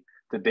technology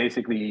to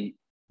basically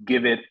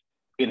give it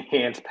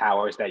enhanced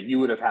powers that you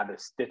would have had to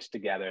stitch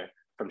together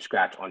from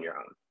scratch on your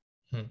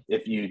own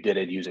if you did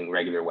it using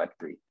regular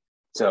Web3.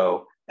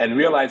 So, and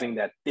realizing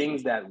that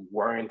things that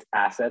weren't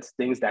assets,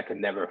 things that could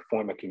never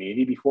form a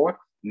community before,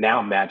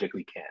 now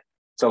magically can.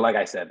 So like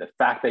I said, the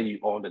fact that you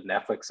owned a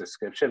Netflix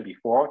subscription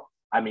before,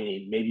 I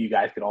mean, maybe you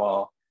guys could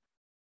all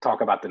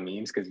talk about the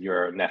memes because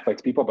you're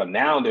Netflix people, but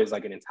now there's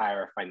like an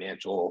entire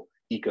financial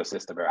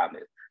ecosystem around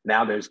it.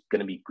 Now there's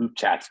going to be group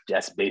chats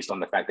just based on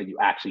the fact that you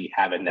actually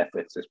have a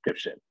Netflix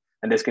subscription.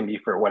 And this can be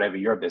for whatever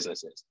your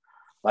business is.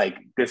 Like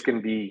this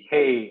can be,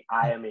 hey,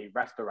 I am a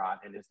restaurant,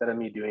 and instead of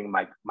me doing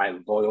my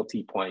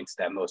loyalty points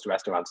that most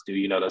restaurants do,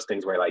 you know, those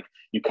things where like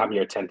you come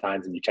here 10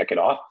 times and you check it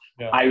off,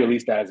 I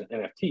release that as an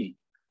NFT.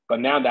 But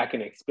now that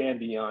can expand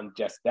beyond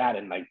just that.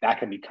 And like that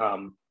can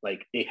become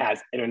like, it has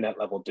internet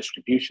level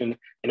distribution,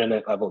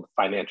 internet level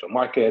financial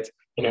markets,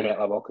 internet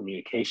level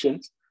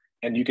communications,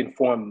 and you can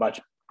form much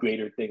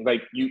greater things.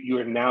 Like you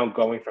are now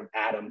going from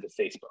Atom to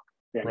Facebook.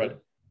 You know what I mean?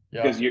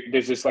 Because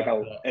there's just like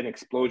an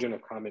explosion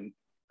of common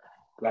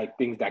like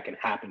things that can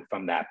happen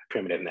from that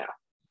primitive now.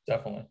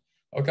 Definitely.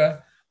 Okay.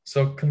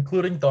 So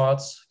concluding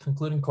thoughts,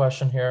 concluding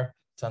question here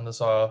to end this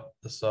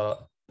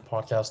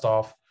podcast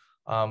off.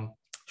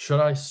 Should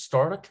I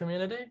start a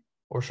community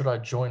or should I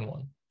join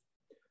one?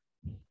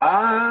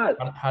 How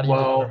do you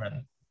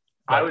determine?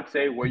 I would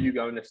say, were you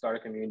going to start a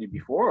community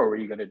before, or were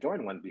you going to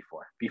join one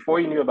before? Before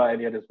you knew about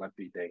any of those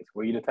Web3 things,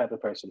 were you the type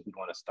of person who'd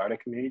want to start a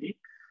community,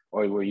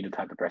 or were you the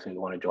type of person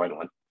who'd want to join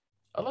one?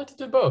 I'd like to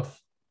do both.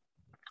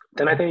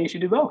 Then I think you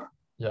should do both.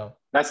 Yeah.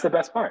 That's the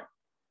best part.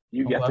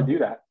 You get to do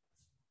that.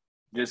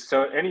 Just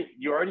so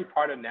you're already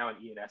part of now an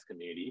ENS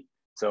community.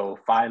 So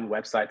find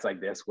websites like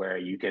this where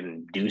you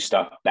can do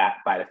stuff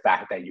backed by the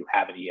fact that you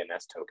have an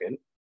ENS token.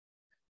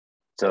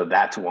 So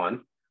that's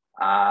one.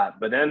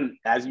 But then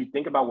as you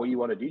think about what you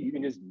want to do, you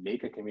can just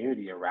make a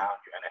community around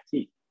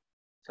your NFT.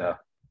 So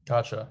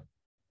gotcha.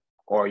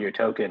 Or your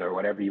token or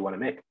whatever you want to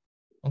make.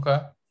 Okay.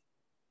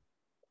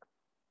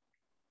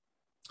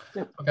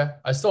 Yeah. Okay.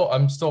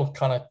 I'm still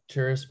kind of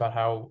curious about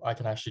how I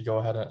can actually go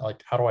ahead and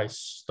like, how do I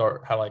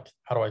start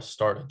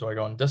it? Do I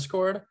go on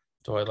Discord?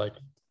 Do I like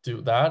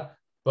do that?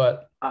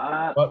 But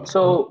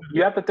so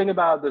you have to think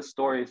about the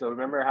story. So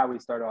remember how we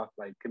start off,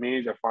 like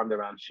communities are formed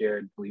around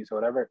shared beliefs or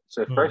whatever.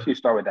 So first you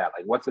start with that,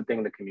 like what's the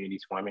thing the community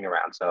is forming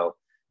around? So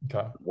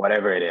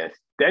whatever it is,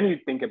 then you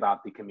think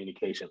about the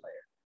communication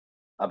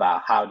layer,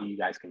 about how do you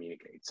guys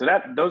communicate? So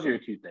those are your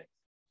two things.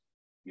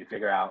 You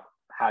figure out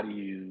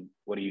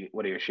what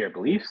are your shared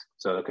beliefs?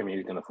 So the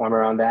community is going to form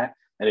around that.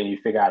 And then you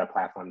figure out a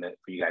platform that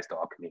for you guys to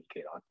all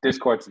communicate on.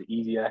 Discord's the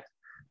easiest,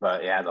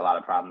 but it has a lot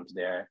of problems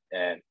there.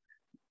 And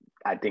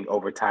I think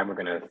over time, we're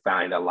going to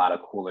find a lot of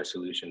cooler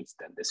solutions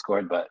than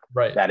Discord, but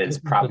that is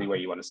probably where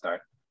you want to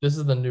start. This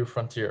is the new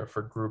frontier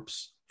for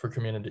groups, for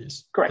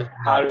communities. Correct.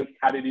 How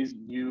do these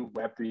new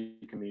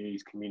Web3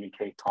 communities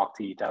communicate, talk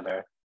to each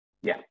other?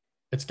 Yeah.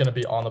 It's going to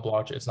be on the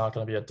blockchain. It's not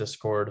going to be a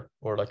Discord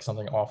or like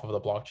something off of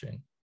the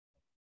blockchain.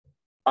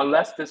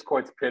 Unless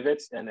Discord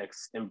pivots and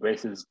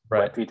embraces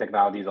Web3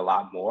 technologies a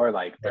lot more,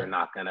 like they're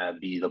not going to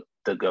be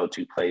the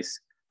go-to place.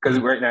 Because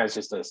right now it's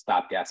just a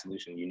stopgap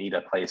solution. You need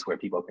a place where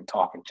people can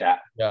talk and chat.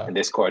 Yeah. And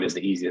Discord is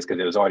the easiest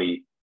because it was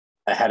already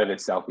ahead of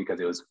itself because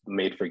it was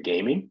made for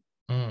gaming.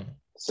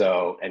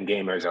 So, and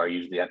gamers are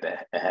usually at the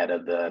ahead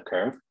of the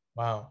curve,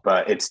 Wow.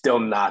 but it's still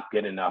not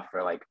good enough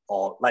for like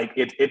all, like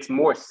it's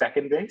more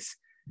second base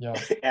Yeah.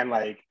 and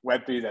like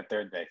Web3 is at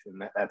third base.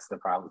 And that's the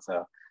problem.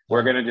 So we're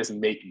Yeah. going to just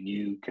make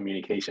new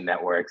communication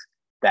networks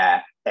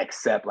that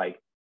accept like,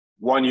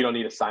 one, you don't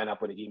need to sign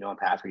up with an email and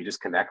password, you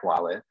just connect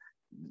wallet.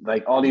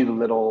 Like all these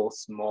little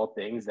small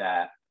things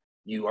that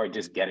you are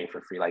just getting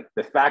for free. Like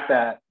the fact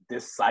that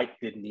this site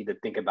didn't need to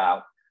think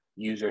about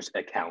users'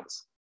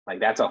 accounts, like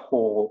that's a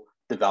whole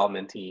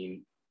development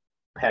team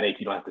headache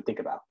you don't have to think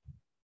about.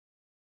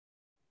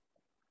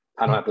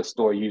 I don't have to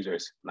store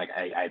users. Like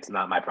it's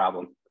not my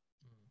problem.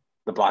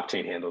 The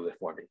blockchain handles it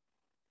for me.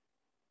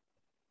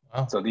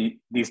 Wow. So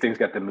these things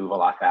get to move a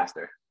lot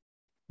faster.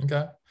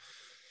 Okay.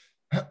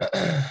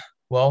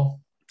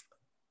 Well,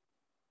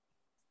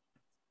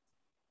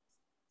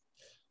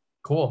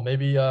 cool.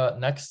 Maybe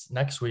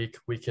next week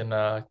we can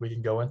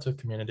go into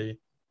community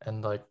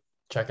and like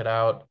check it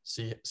out,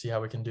 see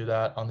how we can do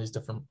that on these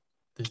different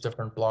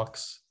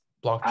blockchain.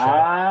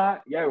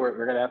 Yeah,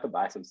 we're gonna have to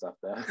buy some stuff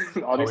though.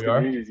 All these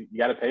communities, you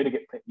gotta pay to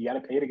get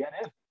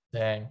in.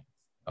 Dang.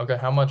 Okay,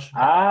 how much?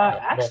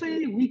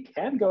 Actually, we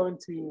can go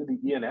into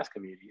the ENS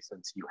community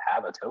since you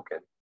have a token.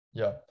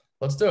 Yeah,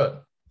 let's do it.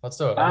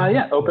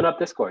 Yeah, open up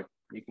Discord.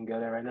 You can go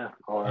there right now.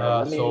 Or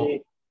let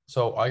me.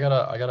 So I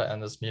gotta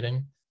end this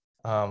meeting,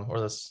 or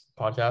this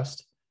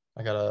podcast.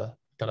 I gotta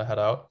head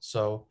out.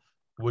 So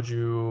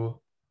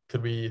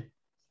could we?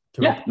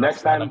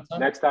 Next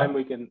time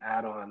we can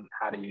add on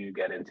how do you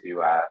get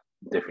into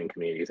different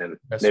communities, and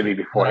maybe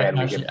beforehand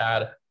I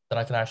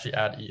can actually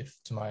add ETH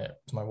to my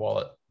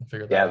wallet and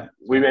figure that out.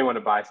 We may want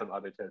to buy some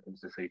other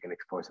tokens just so you can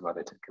explore some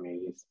other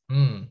communities.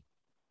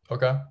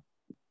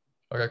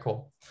 Okay,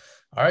 cool.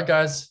 All right,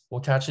 guys,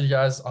 we'll catch you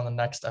guys on the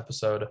next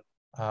episode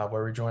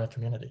where we join a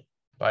community.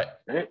 Bye.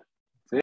 All right.